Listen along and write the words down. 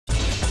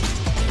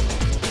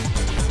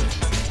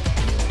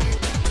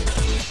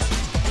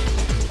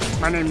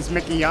My name is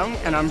Mickey Young,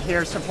 and I'm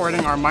here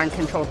supporting our mind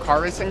control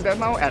car racing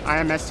demo at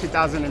IMS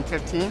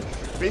 2015.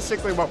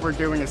 Basically what we're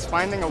doing is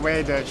finding a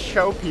way to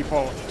show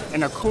people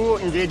in a cool,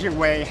 engaging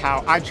way how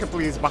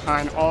IEEE is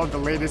behind all of the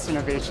latest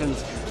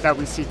innovations that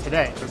we see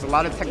today. There's a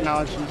lot of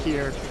technology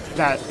here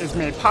that is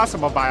made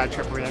possible by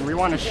IEEE, and we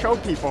want to show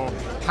people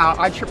how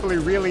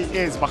IEEE really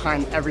is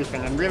behind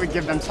everything and really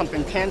give them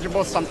something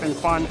tangible, something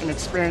fun, an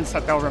experience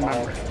that they'll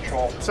remember.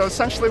 So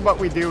essentially what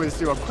we do is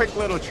do a quick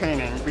little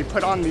training. We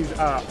put on these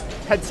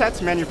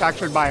headsets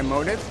manufactured by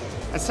Emotive.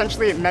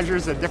 Essentially it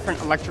measures the different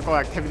electrical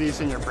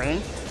activities in your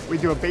brain. We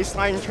do a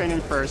baseline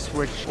training first,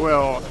 which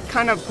will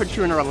kind of put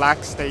you in a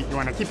relaxed state. You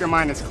want to keep your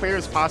mind as clear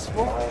as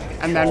possible.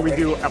 And then we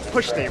do a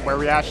push state where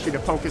we ask you to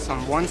focus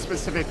on one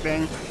specific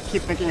thing,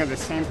 keep thinking of the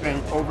same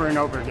thing over and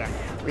over again.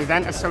 We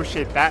then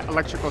associate that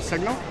electrical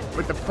signal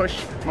with the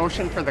push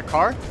motion for the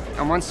car.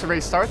 And once the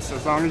race starts,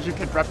 as long as you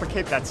could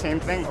replicate that same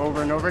thing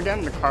over and over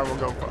again, the car will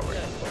go forward.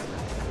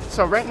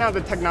 So right now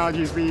the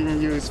technology is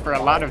being used for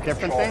a lot of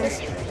different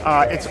things.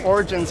 Its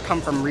origins come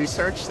from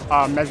research,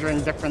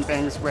 measuring different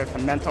things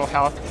with mental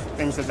health,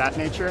 things of that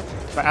nature.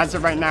 But as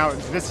of right now,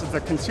 this is a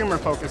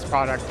consumer-focused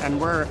product, and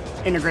we're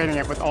integrating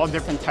it with all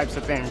different types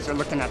of things. We're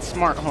looking at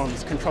smart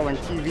homes, controlling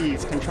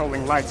TVs,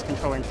 controlling lights,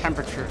 controlling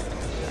temperature.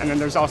 And then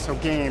there's also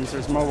games,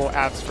 there's mobile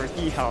apps for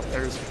e-health,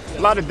 there's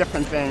a lot of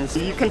different things.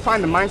 You can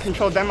find the mind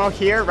control demo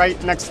here right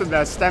next to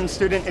the STEM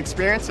student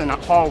experience in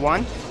Hall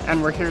 1,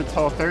 and we're here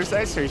till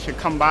Thursday, so you should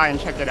come by and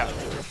check it out.